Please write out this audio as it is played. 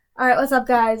All right, what's up,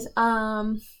 guys?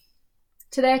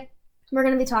 Today we're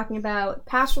going to be talking about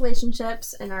past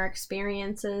relationships and our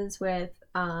experiences with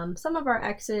some of our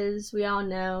exes. We all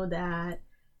know that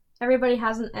everybody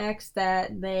has an ex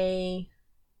that they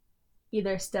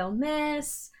either still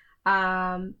miss.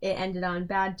 It ended on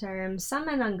bad terms, some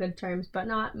end on good terms, but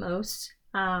not most.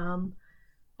 All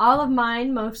of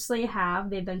mine mostly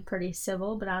have. They've been pretty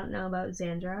civil, but I don't know about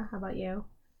Xandra. How about you?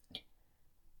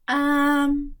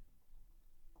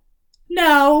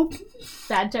 No.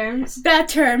 Bad terms? Bad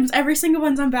terms. Every single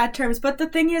one's on bad terms. But the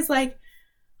thing is, like,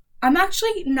 I'm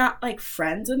actually not, like,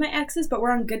 friends with my exes, but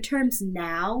we're on good terms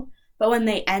now. But when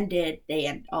they ended,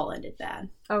 all ended bad.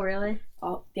 Oh, really?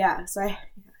 Oh, yeah. So,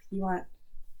 you want...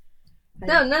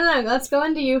 No. Let's go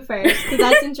into you first, because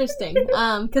that's interesting.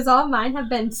 Because all of mine have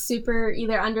been super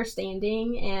either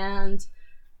understanding and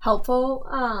helpful,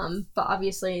 but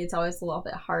obviously it's always a little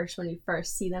bit harsh when you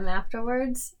first see them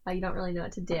afterwards. You don't really know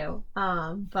what to do.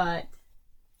 But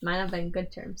mine have been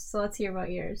good terms. So let's hear about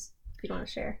yours, if you want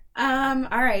to share. All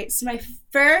right. So my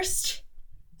first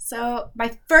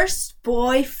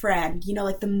boyfriend,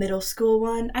 like the middle school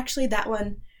one. Actually, that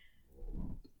one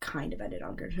kind of ended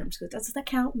on good terms. Does that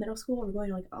count? Middle school? Are we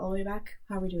going all the way back?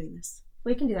 How are we doing this?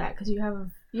 We can do that because you have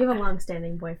a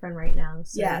long-standing boyfriend right now.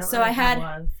 So yeah. So I had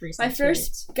my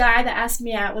first guy that asked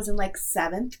me out was in like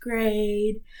 7th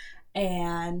grade,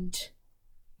 and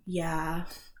yeah,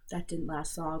 that didn't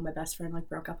last long. My best friend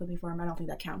broke up with me for him. I don't think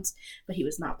that counts, but he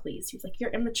was not pleased. He was like, "You're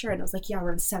immature," and I was like, "Yeah,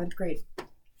 we're in 7th grade.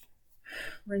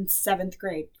 We're in 7th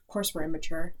grade. Of course, we're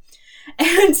immature."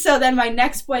 And so then my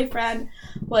next boyfriend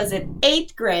was in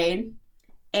 8th grade,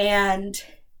 and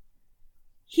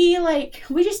he,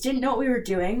 we just didn't know what we were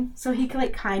doing, so he,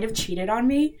 kind of cheated on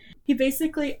me. He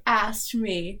basically asked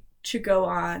me to go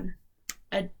on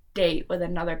a date with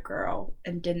another girl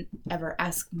and didn't ever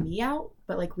ask me out,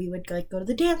 but, we would, go to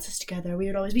the dances together. We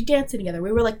would always be dancing together.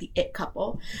 We were, the it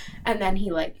couple. And then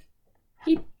he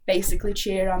basically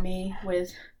cheated on me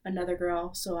with another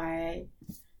girl, so I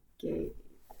gave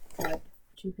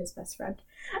to his best friend.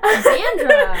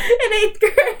 Xandra! In 8th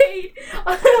grade!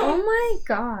 Oh my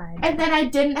god. And then I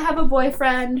didn't have a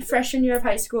boyfriend freshman year of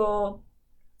high school.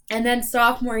 And then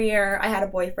sophomore year, I had a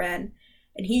boyfriend.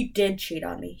 And he did cheat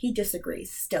on me. He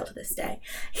disagrees still to this day.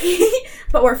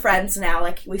 But we're friends now.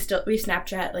 We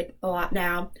Snapchat, a lot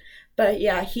now. But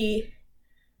yeah, he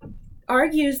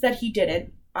argues that he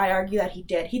didn't. I argue that he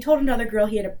did. He told another girl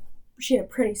she had a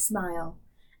pretty smile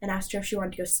and asked her if she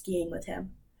wanted to go skiing with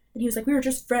him. And he was like, "We were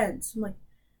just friends." I'm like,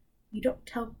 you don't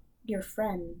tell your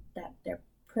friend that they're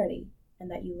pretty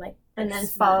and that you like their and then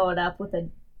smile. follow it up with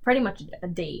pretty much a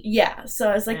date. Yeah, so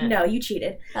I was like, no, you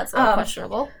cheated. That's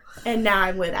questionable. And now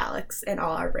I'm with Alex, and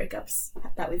all our breakups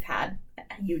that we've had,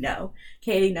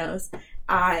 Katie knows,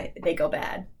 they go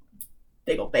bad.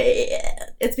 They go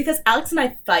bad. It's because Alex and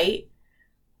I fight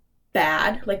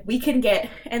bad. We can get,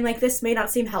 and this may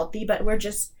not seem healthy, but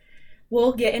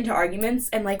we'll get into arguments,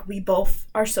 and we both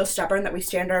are so stubborn that we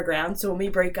stand our ground. So when we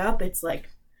break up, it's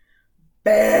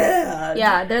bad.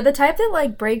 Yeah, they're the type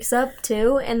that breaks up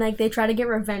too, and they try to get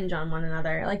revenge on one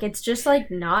another. It's just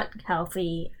not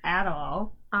healthy at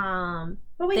all.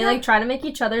 They try to make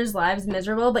each other's lives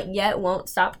miserable, but yet won't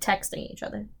stop texting each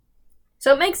other.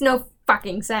 So it makes no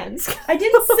fucking sense. I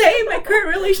didn't say my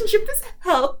current relationship is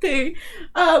healthy.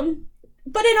 But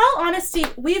in all honesty,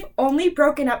 we've only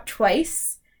broken up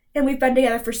twice. And we've been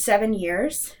together for 7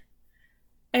 years.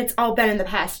 And it's all been in the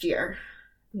past year.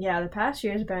 Yeah, the past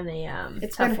year's been a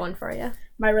tough one for you.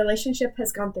 My relationship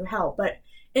has gone through hell. But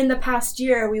in the past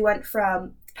year,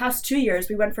 past 2 years,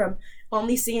 we went from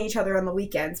only seeing each other on the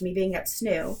weekends, me being at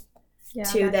SNU,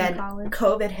 to then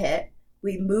COVID hit.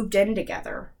 We moved in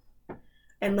together.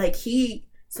 And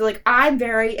I'm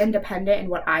very independent in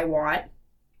what I want.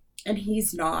 And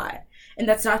he's not. And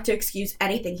that's not to excuse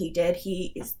anything he did.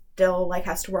 He is still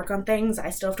has to work on things. I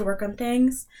still have to work on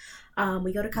things.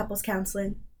 We go to couples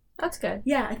counseling. That's good.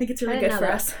 Yeah, I think it's really good for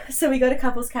us. So we go to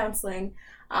couples counseling.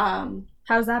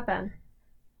 How's that been?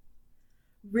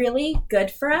 Really good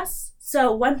for us.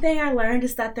 So one thing I learned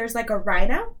is that there's a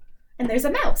rhino and there's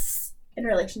a mouse in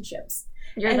relationships.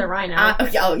 You're the rhino.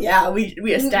 Oh yeah, we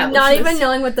established Not this. even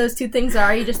knowing what those two things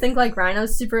are, you just think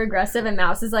rhino's super aggressive and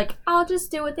mouse is I'll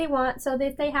just do what they want so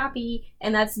they stay happy.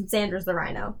 And that's Xandra's the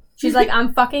rhino. She's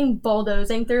I'm fucking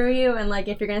bulldozing through you, and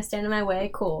if you're gonna stand in my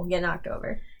way, cool, get knocked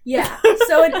over. Yeah.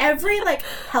 So in every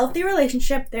healthy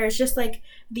relationship, there's just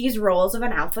these roles of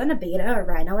an alpha and a beta, a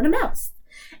rhino and a mouse.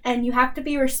 And you have to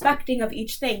be respecting of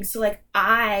each thing. So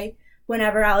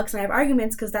whenever Alex and I have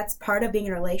arguments, because that's part of being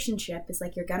in a relationship, is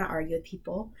you're gonna argue with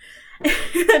people.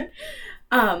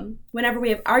 whenever we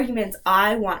have arguments,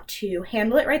 I want to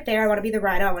handle it right there. I want to be the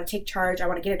rhino. I want to take charge. I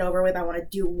want to get it over with. I want to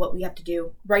do what we have to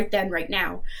do right then, right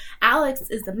now. Alex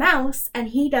is the mouse, and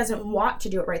he doesn't want to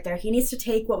do it right there. He needs to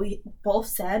take what we both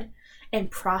said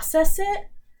and process it,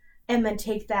 and then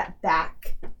take that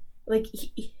back. Like,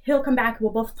 he'll come back,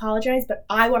 we'll both apologize, but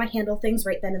I want to handle things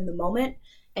right then in the moment,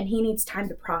 and he needs time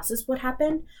to process what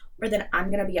happened, or then I'm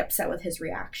going to be upset with his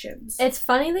reactions. It's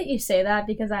funny that you say that,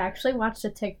 because I actually watched a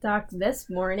TikTok this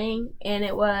morning, and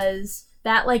it was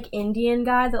that, like, Indian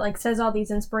guy that, like, says all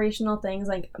these inspirational things.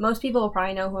 Like, most people will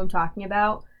probably know who I'm talking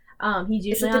about. He's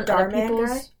usually on other people's...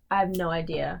 Guy? I have no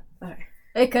idea. Okay.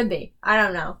 It could be. I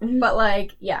don't know. Mm-hmm. But,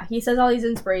 like, yeah, he says all these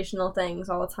inspirational things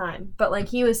all the time. But, like,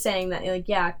 he was saying that, like,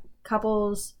 yeah,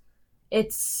 couples,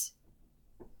 it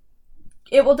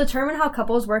will determine how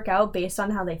couples work out based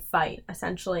on how they fight,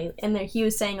 essentially. And he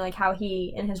was saying, like, how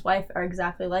he and his wife are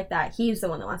exactly like that. He's the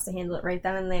one that wants to handle it right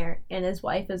then and there, and his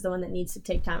wife is the one that needs to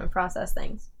take time and process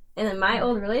things. And in my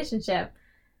old relationship,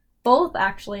 both,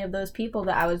 actually, of those people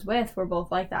that I was with were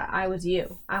both like that. I was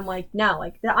you. I'm like, no,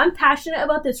 like, I'm passionate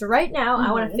about this right now. Mm-hmm.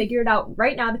 I want to figure it out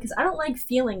right now, because I don't like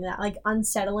feeling that, like,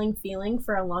 unsettling feeling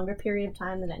for a longer period of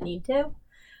time than I need to.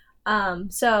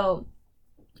 So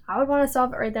I would want to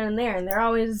solve it right then and there, and they're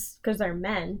always, because they're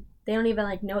men, they don't even,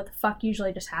 like, know what the fuck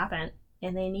usually just happened,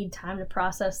 and they need time to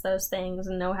process those things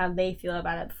and know how they feel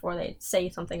about it before they say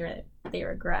something that they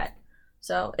regret.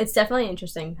 So it's definitely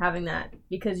interesting having that,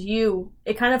 because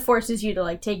it kind of forces you to,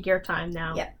 like, take your time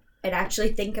now. Yeah, and actually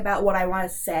think about what I want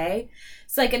to say.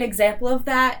 So, like, an example of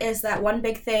that is that one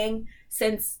big thing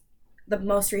since the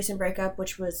most recent breakup,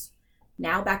 which was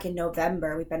now back in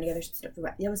November. We've been together since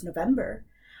it was November.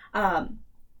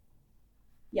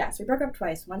 Yeah, so we broke up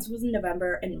twice. Once was in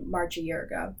November and March a year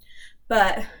ago.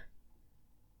 But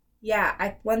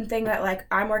yeah, one thing that, like,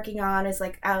 I'm working on is,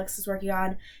 like, Alex is working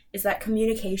on, is that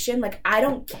communication. Like, I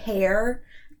don't care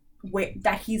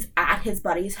that he's at his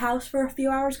buddy's house for a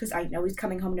few hours, because I know he's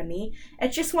coming home to me. I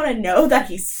just want to know that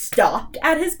he's stopped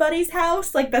at his buddy's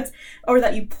house, like, or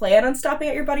that you plan on stopping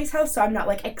at your buddy's house, so I'm not,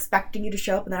 like, expecting you to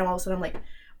show up, and then all of a sudden I'm like,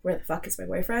 where the fuck is my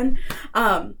boyfriend?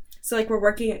 So, like,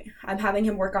 I'm having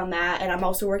him work on that, and I'm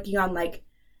also working on, like,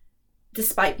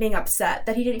 despite being upset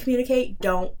that he didn't communicate,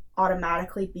 don't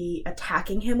automatically be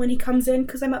attacking him when he comes in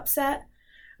because I'm upset.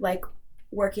 Like,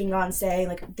 working on saying,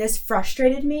 like, this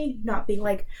frustrated me, not being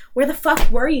like, where the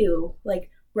fuck were you? Like,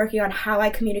 working on how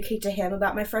I communicate to him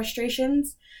about my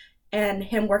frustrations, and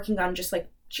him working on just,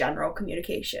 like, general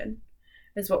communication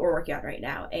is what we're working on right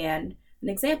now. And an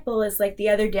example is, like, the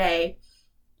other day,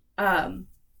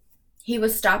 he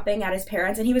was stopping at his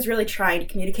parents, and he was really trying to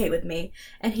communicate with me,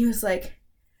 and he was like,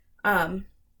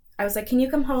 I was like, can you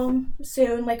come home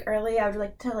soon, like, early? I would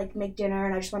like to, like, make dinner,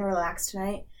 and I just want to relax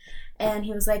tonight. And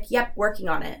he was like, yep, working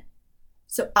on it.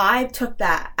 So I took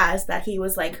that as that he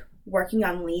was, like, working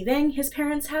on leaving his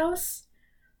parents' house.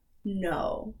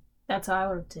 No. That's how I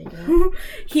would have taken it.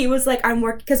 He was like, I'm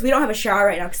working, because we don't have a shower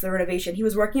right now because of the renovation. He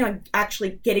was working on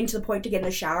actually getting to the point to get in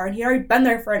the shower, and he'd already been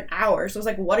there for an hour. So I was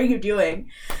like, what are you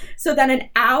doing? So then an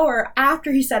hour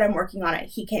after he said I'm working on it,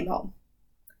 he came home.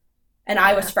 And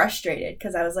I was frustrated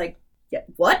because I was like, yeah,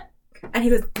 what? And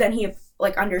he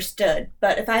like, understood.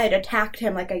 But if I had attacked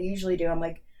him like I usually do, I'm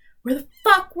like, where the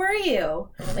fuck were you?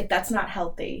 Like, that's not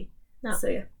healthy. No.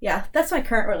 So yeah, that's my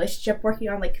current relationship, working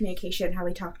on, like, communication and how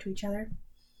we talk to each other.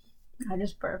 I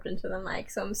just burped into the mic,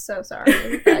 so I'm so sorry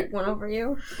if that went over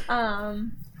you. How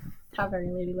very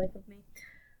ladylike of me.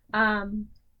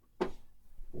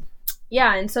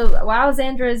 Yeah, and so while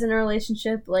Xandra is in a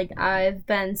relationship, like, I've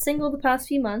been single the past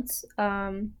few months.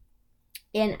 And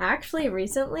actually,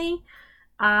 recently,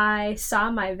 I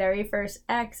saw my very first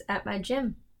ex at my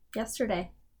gym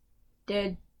yesterday.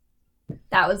 Dude,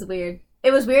 that was weird.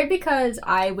 It was weird because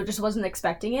I just wasn't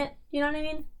expecting it, you know what I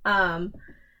mean?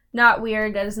 Not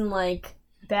weird as in, like,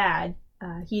 bad.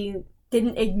 He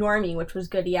didn't ignore me, which was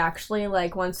good. He actually,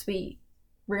 like, once we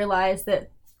realized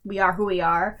that we are who we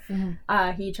are,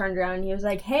 he turned around and he was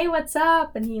like, hey, what's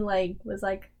up? And he, like, was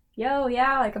like, yo,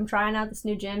 yeah, like, I'm trying out this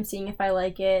new gym, seeing if I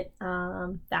like it,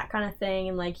 that kind of thing.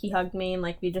 And, like, he hugged me and,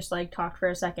 like, we just, like, talked for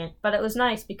a second. But it was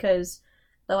nice because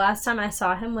the last time I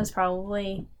saw him was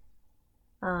probably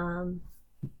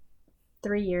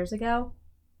 3 years ago.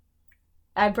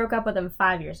 I broke up with him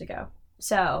 5 years ago.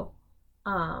 So,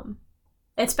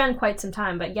 it's been quite some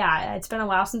time. But yeah, it's been a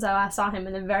while since I last saw him.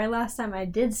 And the very last time I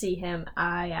did see him,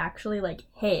 I actually, like,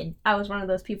 hid. I was one of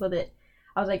those people that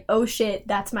I was like, oh shit,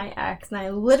 that's my ex. And I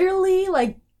literally,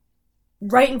 like,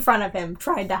 right in front of him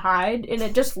tried to hide. And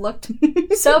it just looked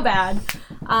so bad.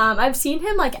 I've seen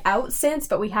him, like, out since,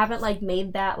 but we haven't, like,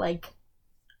 made that, like,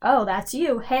 oh, that's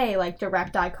you. Hey, like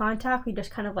direct eye contact. We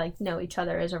just kind of like know each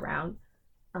other is around.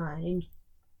 And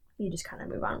you just kind of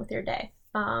move on with your day.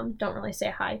 Don't really say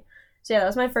hi. So yeah, that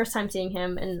was my first time seeing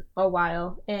him in a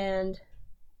while, and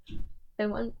it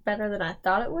went better than I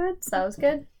thought it would, so that was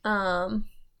good.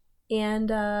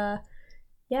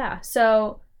 Yeah,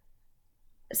 so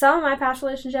some of my past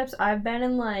relationships, I've been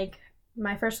in, like,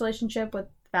 my first relationship with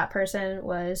that person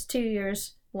was 2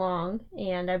 years long,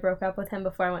 and I broke up with him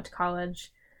before I went to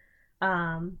college.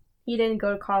 He didn't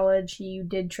go to college, he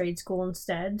did trade school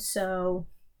instead, so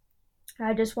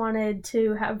I just wanted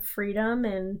to have freedom,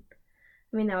 and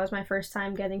I mean, that was my first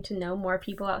time getting to know more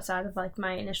people outside of, like,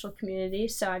 my initial community,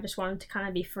 so I just wanted to kind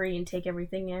of be free and take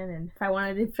everything in, and if I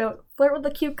wanted to flirt with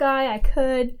a cute guy, I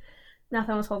could.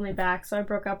 Nothing was holding me back, so I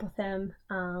broke up with him.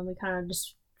 We kind of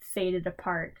just faded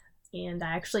apart, and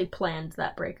I actually planned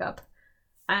that breakup.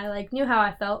 I, like, knew how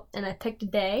I felt, and I picked a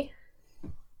day,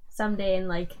 someday in,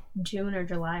 like, June or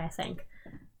July, I think,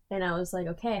 and I was like,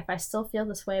 okay, if I still feel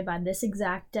this way by this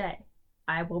exact day,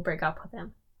 I will break up with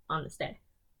him on this day.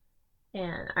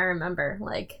 And I remember,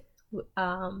 like,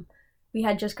 we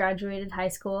had just graduated high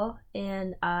school,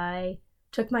 and I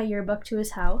took my yearbook to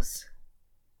his house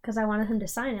because I wanted him to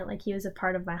sign it, like he was a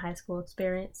part of my high school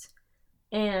experience.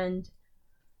 And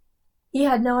he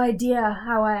had no idea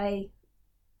how I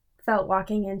felt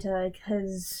walking into, like,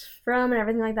 his room and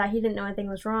everything like that. He didn't know anything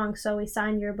was wrong, so we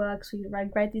signed yearbooks, we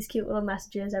write these cute little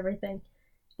messages, everything.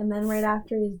 And then right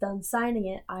after he's done signing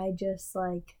it, I just,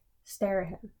 like, stare at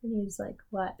him, and he's like,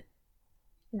 what?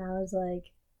 And I was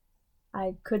like,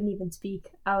 I couldn't even speak.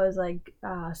 I was like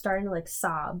starting to, like,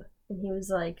 sob, and he was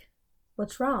like,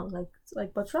 what's wrong?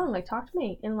 Like what's wrong? Like, talk to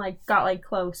me. And, like, got, like,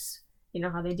 close. You know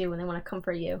how they do when they want to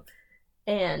comfort you.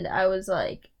 And I was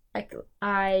like,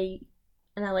 I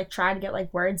like tried to get,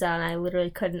 like, words out, and I literally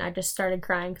couldn't. I just started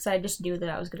crying because I just knew that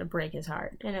I was gonna break his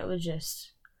heart. And it was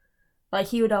just like,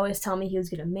 he would always tell me he was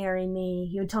gonna marry me.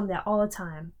 He would tell me that all the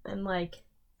time, and, like,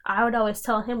 I would always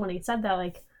tell him when he said that,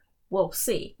 like, we'll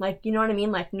see. Like, you know what I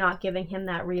mean? Like, not giving him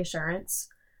that reassurance.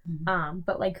 Mm-hmm.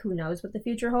 But, like, who knows what the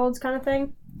future holds kind of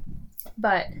thing.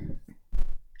 But,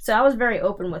 so I was very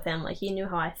open with him. Like, he knew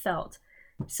how I felt.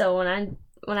 So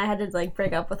when I had to, like,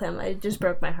 break up with him, it just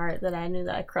broke my heart that I knew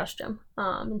that I crushed him.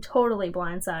 And totally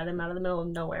blindsided him out of the middle of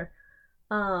nowhere.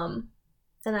 And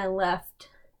I left.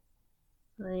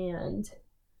 And,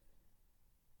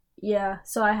 yeah,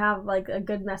 so I have, like, a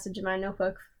good message in my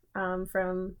notebook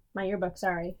from my yearbook,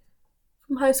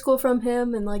 from high school from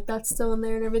him, and, like, that's still in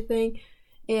there and everything.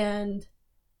 And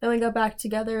then we got back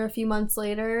together a few months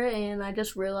later, and I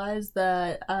just realized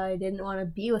that I didn't want to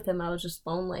be with him. I was just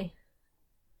lonely.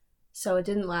 So it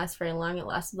didn't last very long. It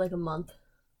lasted like a month.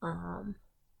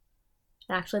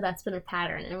 Actually, that's been a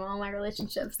pattern in all my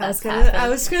relationships. I was gonna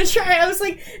try. I was,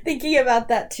 like, thinking about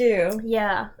that too.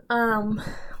 Yeah.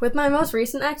 With my most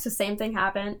recent ex, the same thing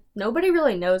happened. Nobody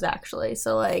really knows, actually.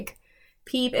 So, like,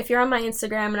 peep, if you're on my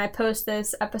Instagram and I post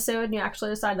this episode and you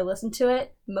actually decide to listen to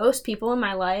it, most people in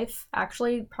my life,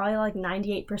 actually probably like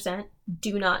 98%,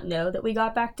 do not know that we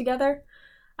got back together.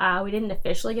 We didn't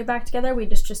officially get back together. We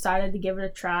just decided to give it a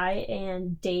try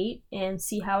and date and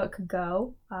see how it could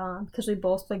go, because we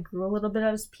both, like, grew a little bit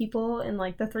as people in,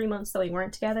 like, the 3 months that we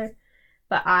weren't together.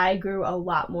 But I grew a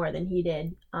lot more than he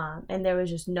did, and there was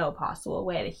just no possible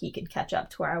way that he could catch up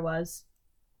to where I was,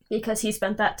 because he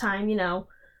spent that time, you know,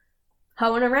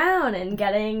 hoeing around and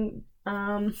getting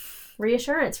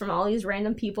reassurance from all these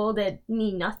random people that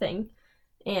mean nothing.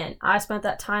 And I spent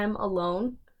that time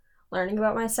alone learning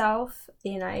about myself,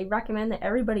 and I recommend that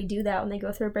everybody do that when they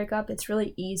go through a breakup. It's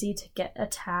really easy to get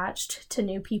attached to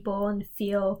new people and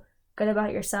feel good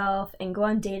about yourself and go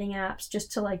on dating apps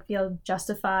just to, like, feel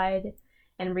justified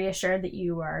and reassured that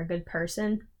you are a good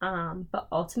person, but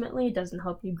ultimately it doesn't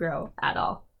help you grow at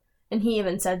all. And he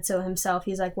even said so himself.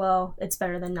 He's like, well, it's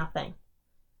better than nothing.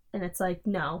 And it's like,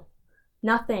 no,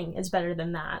 nothing is better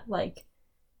than that. Like,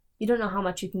 you don't know how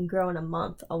much you can grow in a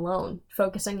month alone,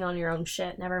 focusing on your own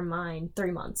shit, never mind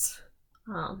 3 months.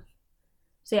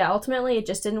 So yeah, ultimately it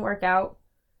just didn't work out,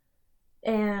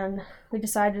 and we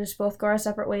decided to just both go our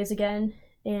separate ways again.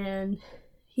 And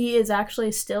he is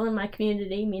actually still in my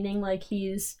community, meaning, like,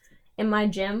 he's in my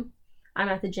gym. I'm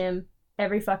at the gym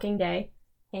every fucking day,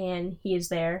 and he is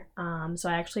there. So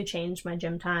I actually changed my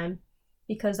gym time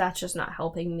because that's just not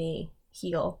helping me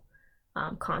heal,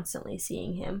 constantly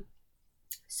seeing him.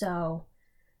 So,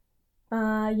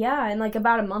 yeah, and, like,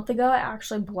 about a month ago, I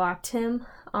actually blocked him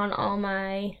on all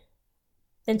my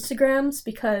Instagrams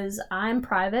because I'm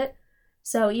private.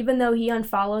 So even though he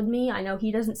unfollowed me, I know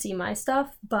he doesn't see my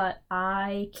stuff, but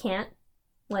I can't,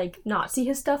 like, not see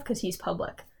his stuff because he's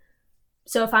public.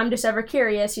 So if I'm just ever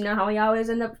curious, you know how we always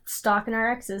end up stalking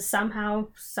our exes somehow,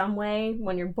 some way,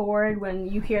 when you're bored, when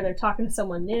you hear they're talking to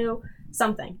someone new,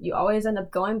 something. You always end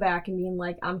up going back and being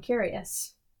like, I'm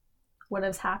curious. What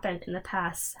has happened in the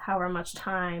past? However much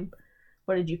time?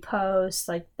 What did you post?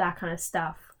 Like, that kind of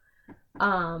stuff.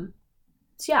 So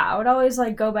yeah, I would always,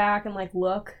 like, go back and, like,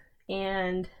 look,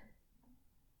 and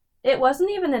it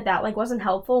wasn't even that like, wasn't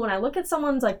helpful. When I look at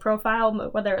someone's, like,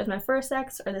 profile, whether it was my first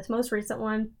ex or this most recent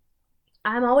one,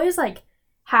 I'm always, like,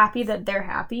 happy that they're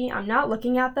happy. I'm not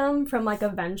looking at them from, like, a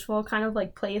vengeful kind of,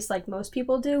 like, place like most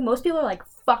people do. Most people are like,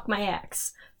 fuck my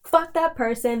ex. Fuck that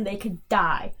person. They could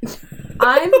die.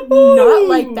 I'm not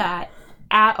like that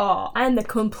at all. I'm the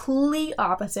complete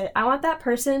opposite. I want that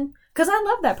person, because I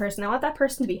love that person. I want that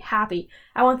person to be happy.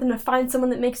 I want them to find someone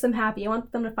that makes them happy. I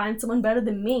want them to find someone better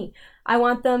than me. I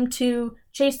want them to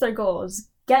chase their goals,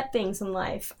 get things in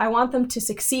life. I want them to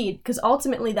succeed, because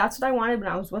ultimately that's what I wanted when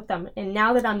I was with them. And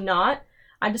now that I'm not,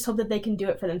 I just hope that they can do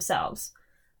it for themselves.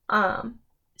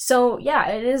 So yeah,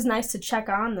 it is nice to check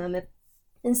on them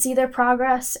and see their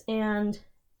progress and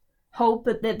hope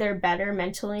that they're better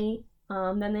mentally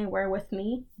than they were with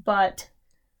me. But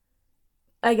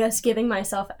I guess giving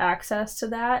myself access to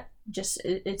that, just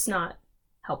it's not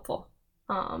helpful.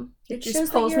 It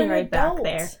just pulls me right back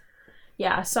there.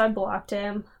 Yeah, so I blocked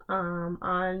him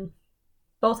on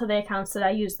both of the accounts that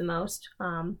I use the most.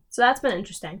 So that's been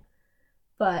interesting.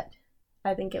 But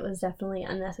I think it was definitely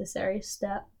a necessary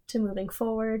step to moving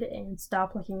forward and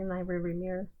stop looking in my rearview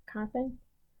mirror kind of thing.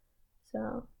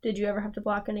 So, did you ever have to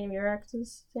block any of your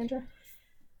exes, Sandra?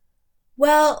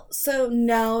 Well, so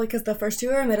no, because the first two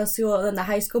were in middle school, and then the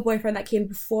high school boyfriend that came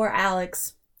before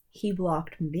Alex, he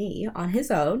blocked me on his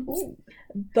own. Ooh.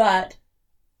 But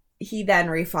he then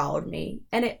refollowed me.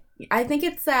 And I think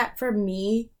it's that for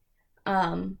me,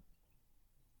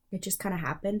 it just kind of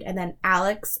happened. And then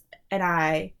Alex and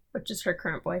I... Which is her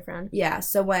current boyfriend. Yeah,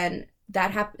 so when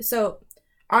that happened... So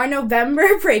our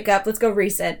November breakup, let's go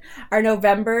recent. Our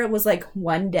November was like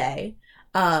one day.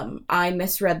 I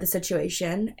misread the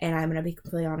situation, and I'm going to be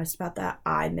completely honest about that.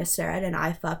 I misread and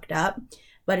I fucked up.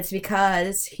 But it's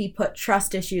because he put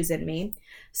trust issues in me.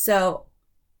 So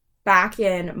back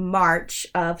in March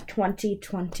of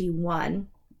 2021,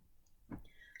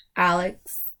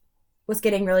 Alex was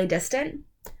getting really distant.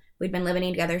 We'd been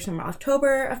living together from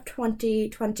October of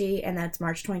 2020, and that's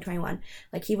March 2021.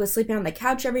 Like, he was sleeping on the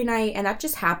couch every night, and that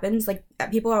just happens. Like,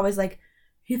 people are always like,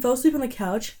 he fell asleep on the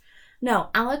couch. No,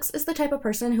 Alex is the type of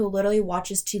person who literally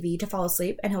watches TV to fall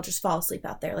asleep, and he'll just fall asleep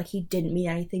out there. Like, he didn't mean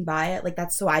anything by it. Like,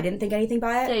 that's so I didn't think anything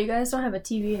by it. Yeah, you guys don't have a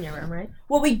TV in your room, right?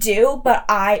 Well, we do, but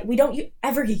we don't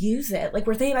ever use it. Like,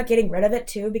 we're thinking about getting rid of it,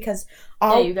 too, because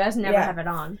you guys never have it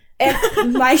on.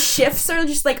 And my shifts are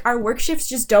just, like, our work shifts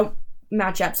just don't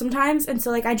match up sometimes, and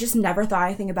so, like, I just never thought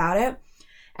anything about it.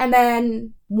 And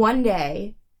then one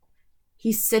day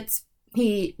he texts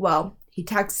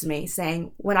me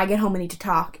saying, when I get home, we need to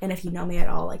talk, and if you know me at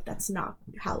all, like, that's not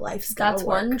how life's gonna work. That's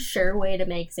one sure way to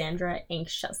make Sandra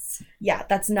anxious. Yeah,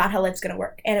 that's not how life's gonna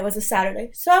work. And it was a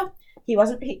Saturday, so then all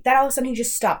of a sudden he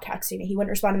just stopped texting me. He wouldn't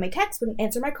respond to my texts, wouldn't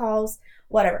answer my calls,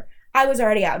 whatever. I was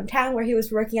already out in town where he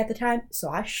was working at the time, so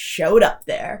I showed up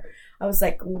there. I was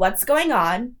like, what's going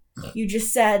on? You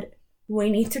just said,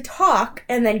 we need to talk,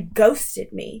 and then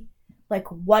ghosted me. Like,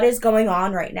 what is going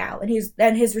on right now? And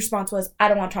his response was, I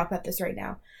don't want to talk about this right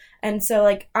now. And so,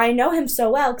 like, I know him so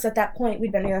well, because at that point,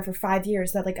 we'd been together for 5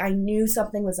 years, that, like, I knew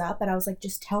something was up, and I was like,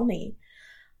 just tell me.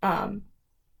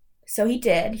 So he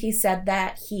did. He said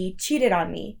that he cheated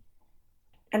on me.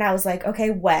 And I was like, okay,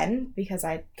 when? Because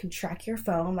I can track your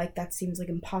phone. Like, that seems like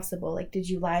impossible. Like, did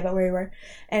you lie about where you were?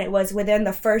 And it was within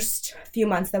the first few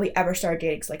months that we ever started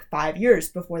dating. So, like, 5 years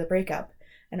before the breakup.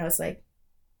 And I was like,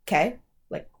 okay,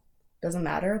 like, doesn't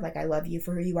matter. Like, I love you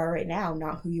for who you are right now,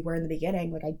 not who you were in the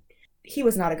beginning. Like, he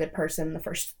was not a good person the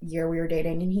first year we were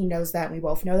dating. And he knows that, and we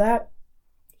both know that.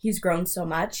 He's grown so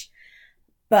much.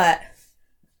 But,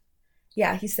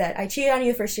 yeah, he said, I cheated on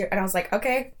you the first year. And I was like,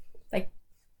 okay, like,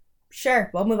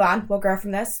 sure, we'll move on. We'll grow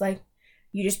from this. Like,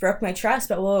 you just broke my trust,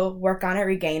 but we'll work on it,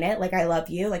 regain it. Like, I love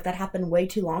you. Like, that happened way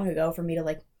too long ago for me to,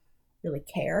 like, really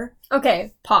care.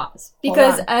 Okay, pause.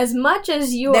 Because as much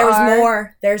as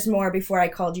there's more before I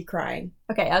called you crying.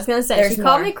 Okay, I was gonna say, she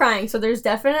called me crying, so there's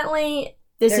definitely...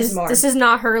 This is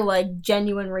not her, like,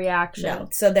 genuine reaction. No,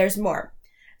 so there's more.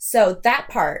 So that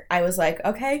part, I was like,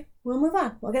 okay, we'll move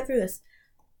on. We'll get through this.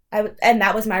 And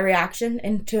that was my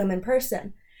reaction to him in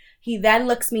person. He then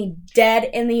looks me dead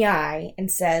in the eye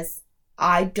and says,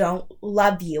 I don't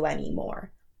love you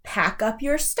anymore. Pack up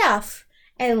your stuff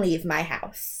and leave my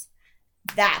house.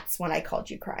 That's when I called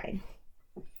you crying.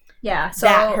 Yeah,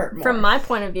 so from my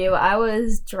point of view, I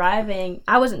wasn't driving.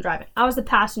 I was the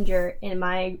passenger in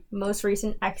my most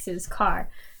recent ex's car.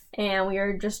 And we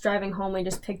were just driving home. We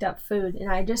just picked up food. And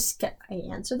I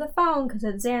answered the phone because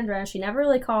it's Xandra. She never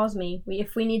really calls me.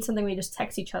 If we need something, we just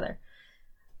text each other.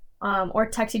 Or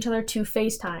text each other to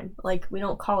FaceTime. Like, we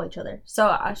don't call each other. So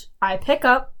I pick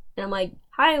up, and I'm like,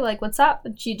 hi, like, what's up?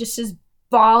 And she just is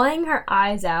bawling her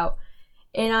eyes out.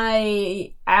 And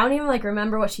I don't even, like,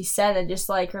 remember what she said. I just,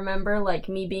 like, remember, like,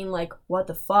 me being like, what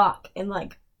the fuck? And,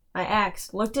 like, my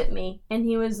ex looked at me, and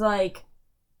he was like,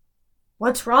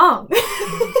 what's wrong?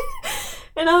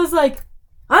 And I was like,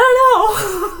 I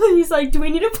don't know. And he's like, do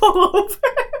we need to pull over?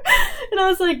 And I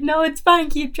was like, no, it's fine.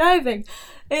 Keep driving.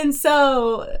 And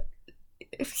so,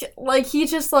 like,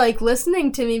 he's just, like,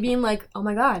 listening to me being like, oh,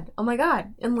 my God.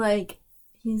 And, like,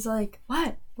 he's like,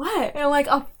 what? And I'm like,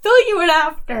 I'll fill you in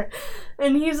after.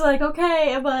 And he's like,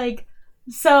 okay. I'm like,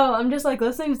 so I'm just, like,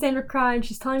 listening to Xandra cry, and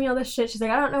she's telling me all this shit. She's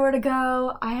like, I don't know where to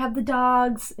go. I have the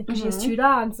dogs. And she has 2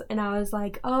 dogs. And I was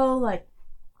like, oh, like,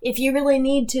 if you really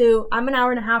need to, I'm an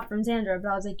hour and a half from Xandra, but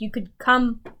I was like, you could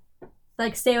come,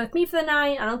 like, stay with me for the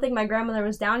night. I don't think my grandmother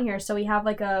was down here, so we have,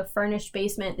 like, a furnished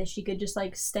basement that she could just,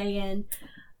 like, stay in.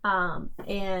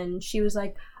 And she was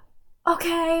like,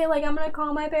 okay, like, I'm gonna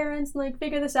call my parents and, like,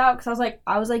 figure this out, because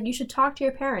I was like, you should talk to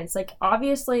your parents. Like,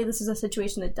 obviously, this is a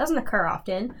situation that doesn't occur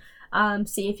often.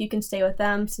 See if you can stay with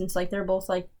them, since, like, they're both,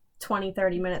 like,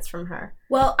 20-30 minutes from her.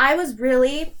 Well, I was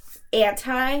really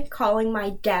anti calling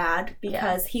my dad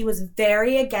because he was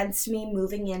very against me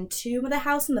moving into the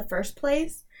house in the first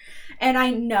place. And I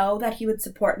know that he would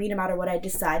support me no matter what I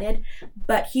decided,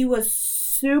 but he was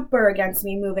super against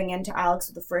me moving into Alex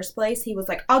in the first place. He was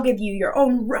like, I'll give you your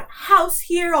own house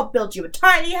here. I'll build you a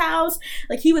tiny house.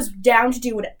 Like, he was down to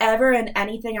do whatever and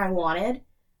anything I wanted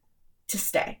to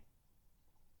stay.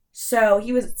 So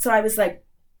I was like,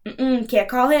 can't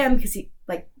call him, because he,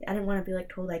 like, I didn't want to be like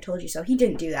told I told you so. He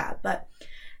didn't do that. But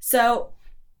so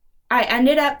I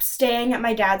ended up staying at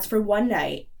my dad's for one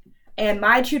night, and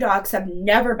my 2 dogs have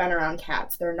never been around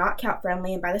cats. They're not cat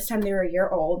friendly, and by this time they were a year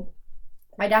old.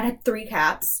 My dad had 3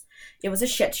 cats. It was a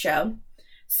shit show.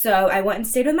 So I went and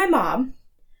stayed with my mom,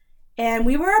 and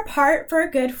we were apart for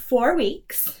a good 4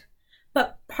 weeks.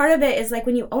 But part of it is, like,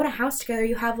 when you own a house together,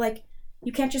 you have, like,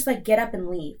 you can't just, like, get up and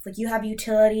leave. Like, you have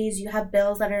utilities, you have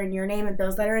bills that are in your name and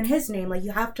bills that are in his name. Like,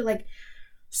 you have to, like,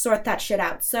 sort that shit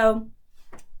out. So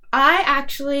I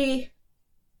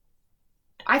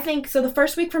think, so the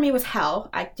first week for me was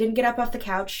hell. I didn't get up off the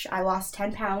couch. I lost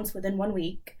 10 pounds within 1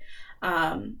 week.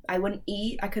 I wouldn't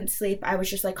eat. I couldn't sleep. I was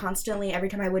just, like, constantly, every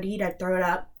time I would eat, I'd throw it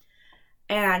up.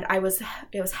 And it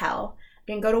was hell.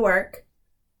 Didn't go to work.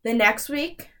 The next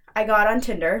week, I got on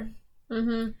Tinder.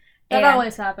 Mm-hmm. That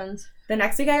always happens. The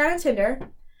next week I got on Tinder.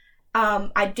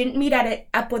 I didn't meet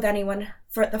up with anyone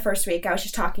for the first week. I was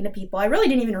just talking to people. I really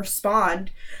didn't even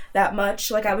respond that much.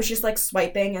 Like, I was just, like,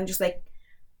 swiping and just, like,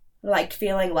 liked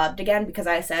feeling loved again, because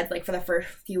I said, like, for the first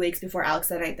few weeks before Alex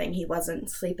said anything, he wasn't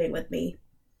sleeping with me.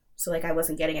 So, like, I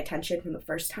wasn't getting attention from the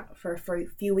first time for a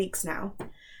few weeks now.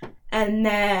 And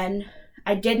then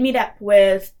I did meet up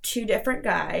with 2 different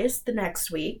guys the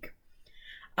next week.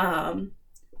 I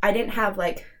didn't have,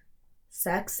 like,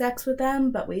 sex with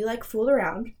them, but we, like, fooled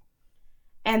around.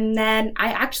 And then I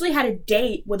actually had a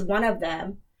date with one of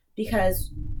them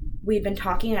because we'd been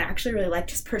talking, and I actually really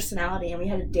liked his personality, and we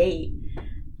had a date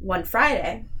one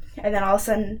Friday. And then all of a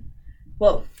sudden,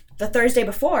 well, the Thursday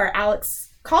before, Alex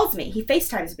calls me. He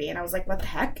FaceTimes me, and I was like, what the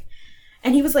heck?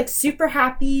 And he was, like, super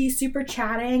happy, super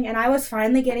chatting, and I was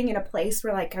finally getting in a place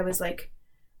where, like, I was, like,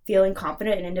 feeling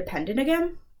confident and independent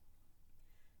again.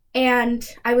 And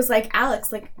I was like,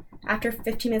 Alex, like, after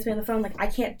 15 minutes being on the phone, like, I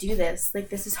can't do this. Like,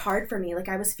 this is hard for me. Like,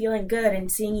 I was feeling good, and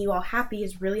seeing you all happy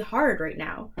is really hard right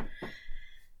now.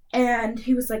 And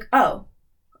he was like, oh,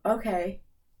 okay.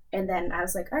 And then I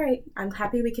was like, all right, I'm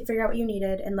happy we could figure out what you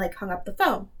needed, and, like, hung up the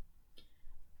phone.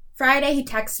 Friday, he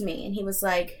texted me, and he was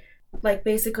like,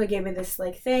 basically gave me this,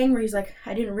 like, thing where he's like,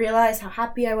 I didn't realize how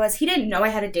happy I was. He didn't know I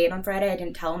had a date on Friday. I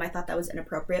didn't tell him. I thought that was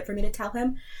inappropriate for me to tell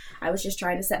him. I was just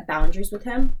trying to set boundaries with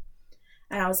him.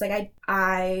 And I was like,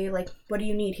 I like, what do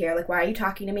you need here? Like, why are you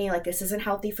talking to me? Like, this isn't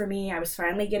healthy for me. I was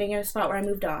finally getting in a spot where I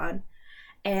moved on.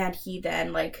 And he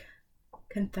then, like,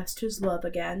 confessed his love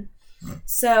again.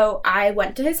 So I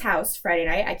went to his house Friday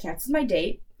night. I canceled my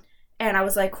date. And I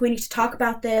was like, we need to talk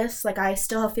about this. Like, I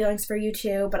still have feelings for you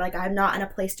too, but, like, I'm not in a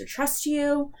place to trust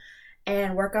you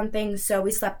and work on things. So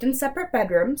we slept in separate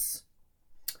bedrooms.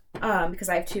 Because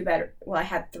I have I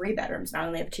had 3 bedrooms. Now I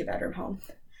only have a 2-bedroom home.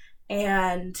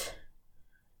 And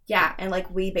yeah, and, like,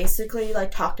 we basically,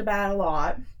 like, talked about it a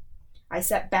lot. I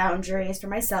set boundaries for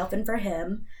myself and for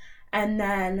him. And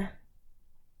then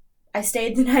I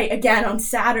stayed the night again on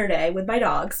Saturday with my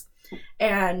dogs.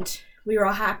 And we were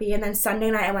all happy. And then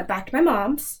Sunday night I went back to my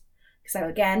mom's. Because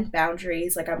again,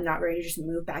 boundaries. Like, I'm not ready to just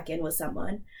move back in with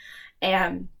someone.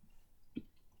 And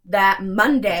that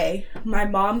Monday, my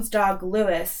mom's dog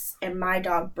Lewis and my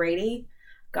dog Brady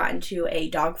got into a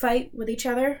dog fight with each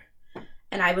other.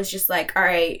 And I was just like, all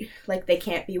right, like, they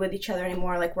can't be with each other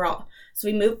anymore. Like, we're all... So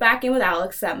we moved back in with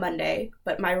Alex that Monday.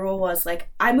 But my rule was, like,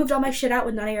 I moved all my shit out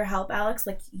with none of your help, Alex.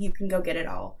 Like, you can go get it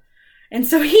all. And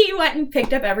so he went and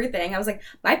picked up everything. I was like,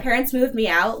 my parents moved me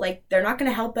out. Like, they're not going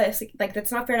to help us. Like,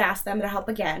 that's not fair to ask them to help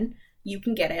again. You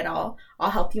can get it all.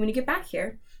 I'll help you when you get back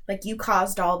here. Like, you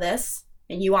caused all this.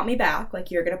 And you want me back, like,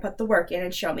 you're going to put the work in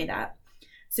and show me that.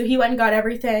 So he went and got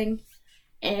everything,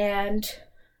 and,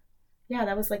 yeah,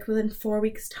 that was, like, within 4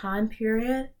 weeks time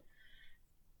period.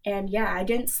 And, yeah, I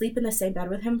didn't sleep in the same bed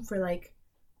with him for, like,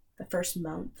 the first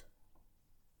month.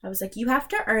 I was like, you have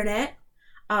to earn it.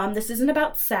 This isn't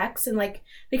about sex, and, like,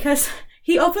 because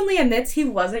he openly admits he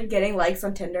wasn't getting likes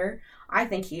on Tinder. I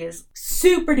think he is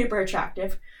super duper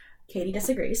attractive. Katie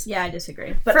disagrees. Yeah, I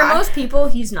disagree. But for most people,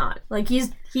 he's not. Like,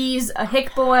 he's a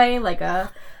hick boy, like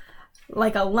a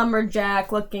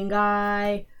lumberjack looking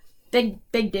guy, big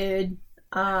dude.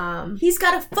 He's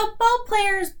got a football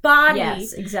player's body.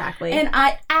 Yes, exactly. And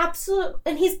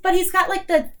he's got like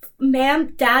the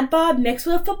dad bod mixed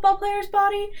with a football player's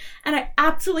body, and I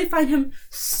absolutely find him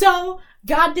so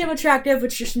goddamn attractive,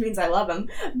 which just means I love him.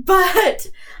 But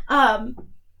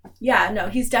yeah, no,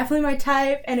 he's definitely my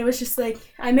type, and it was just like,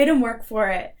 I made him work for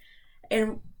it.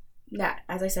 And yeah,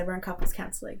 as I said, we're in couples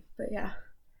counseling. But yeah,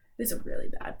 it was a really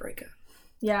bad breakup.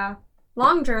 Yeah.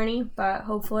 Long journey, but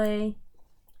hopefully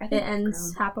it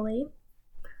ends happily.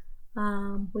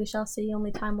 We shall see,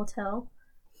 only time will tell.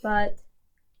 But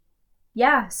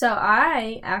yeah, so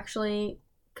I actually,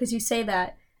 because you say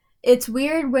that, it's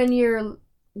weird when you're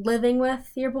living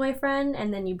with your boyfriend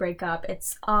and then you break up.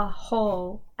 It's a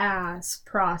whole ass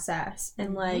process.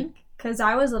 And like, because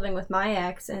I was living with my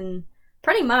ex, and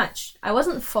pretty much I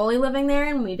wasn't fully living there,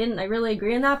 and we didn't really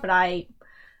agree on that, but I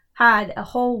had a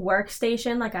whole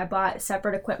workstation. Like, I bought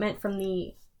separate equipment from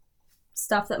the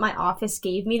stuff that my office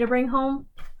gave me to bring home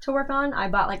to work on. I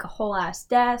bought like a whole ass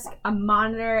desk, a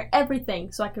monitor,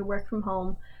 everything, so I could work from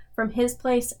home from his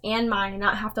place and mine and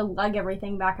not have to lug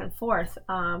everything back and forth,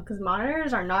 because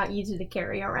monitors are not easy to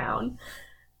carry around,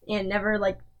 and never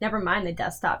mind the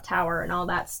desktop tower and all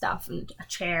that stuff, and a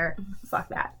chair, fuck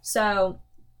that. So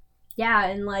yeah,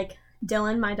 and like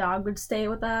Dylan, my dog, would stay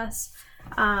with us,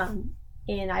 and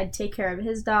I'd take care of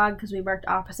his dog because we worked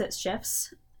opposite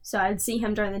shifts. So I'd see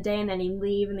him during the day, and then he'd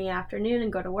leave in the afternoon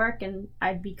and go to work, and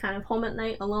I'd be kind of home at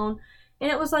night alone. And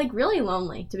it was like really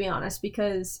lonely, to be honest,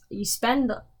 because you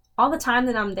spend all the time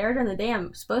that I'm there during the day,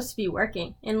 I'm supposed to be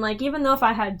working. And like, even though if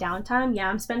I had downtime, yeah,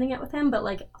 I'm spending it with him, but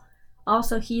like,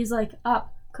 also he's like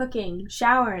up, cooking,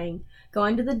 showering,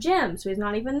 going to the gym, so he's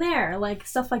not even there, like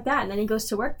stuff like that. And then he goes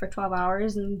to work for 12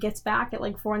 hours and gets back at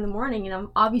like 4 a.m, and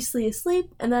I'm obviously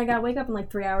asleep, and then I gotta wake up in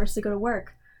like 3 hours to go to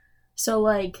work. So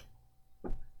like,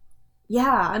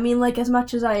 yeah, I mean, like, as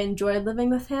much as I enjoyed living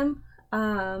with him,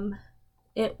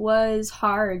 it was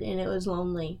hard and it was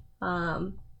lonely.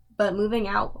 But moving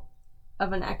out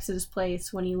of an ex's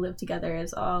place when you live together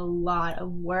is a lot of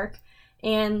work.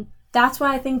 And that's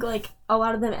why I think, like, a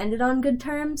lot of them ended on good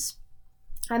terms.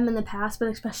 I'm in the past, but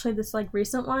especially this, like,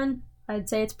 recent one, I'd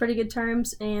say it's pretty good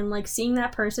terms. And, like, seeing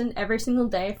that person every single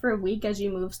day for a week as you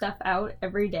move stuff out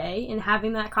every day and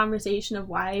having that conversation of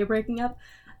why you're breaking up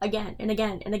again and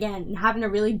again and again and having to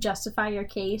really justify your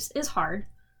case is hard.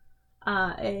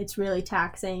 It's really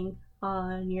taxing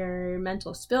on your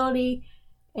mental stability,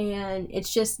 and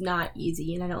it's just not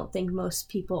easy, and I don't think most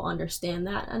people understand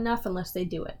that enough unless they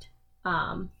do it.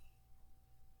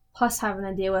 Plus having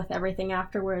to deal with everything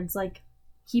afterwards, like,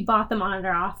 he bought the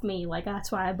monitor off me, like,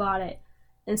 that's why I bought it,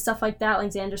 and stuff like that.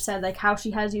 Like Xandra said, like, how she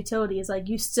has utilities, like,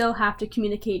 you still have to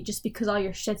communicate. Just because all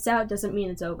your shit's out doesn't mean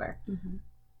it's over.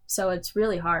 So it's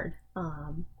really hard,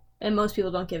 and most people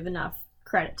don't give enough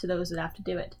credit to those that have to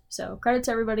do it. So credit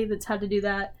to everybody that's had to do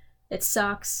that. It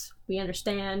sucks. We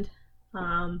understand.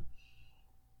 And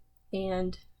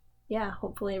yeah,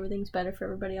 hopefully everything's better for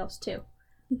everybody else too.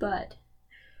 But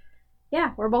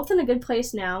yeah, we're both in a good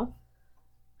place now.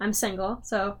 I'm single,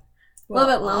 so a little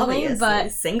bit lonely,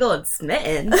 but single and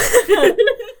smitten.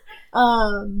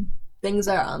 Things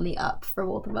are on the up for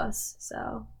both of us,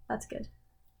 so that's good.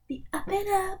 The up and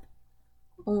up.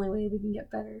 Only way we can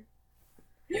get better.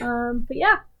 But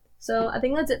yeah, so I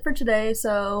think that's it for today.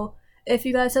 So if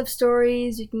you guys have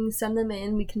stories, you can send them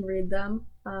in. We can read them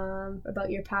about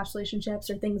your past relationships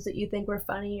or things that you think were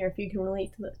funny, or if you can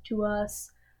relate to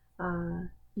us.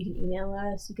 You can email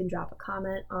us. You can drop a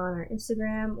comment on our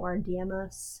Instagram or DM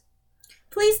us.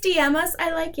 Please DM us.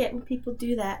 I like it when people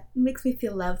do that. It makes me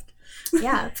feel loved.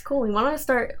 Yeah, it's cool. We want to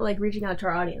start reaching out to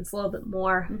our audience a little bit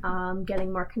more,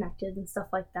 getting more connected and stuff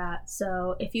like that.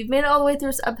 So if you've made it all the way through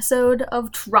this episode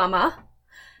of Trauma,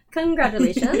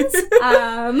 congratulations.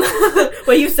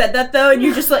 Well, you said that though, and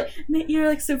you're just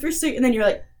you're super sweet, and then you're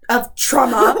like, of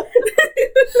trauma.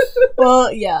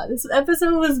 Well, yeah, this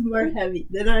episode was more heavy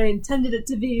than I intended it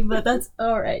to be, but that's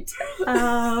alright.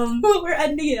 Well, we're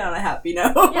ending it on a happy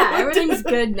note. Yeah, everything's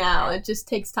good now. It just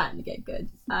takes time to get good.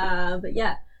 But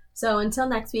yeah, so until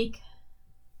next week,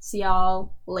 see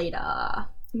y'all later. I'm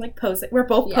posing. We're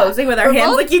both posing with our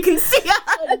hands you can see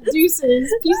us.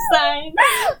 Deuces. Peace sign.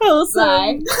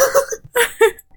 Bye.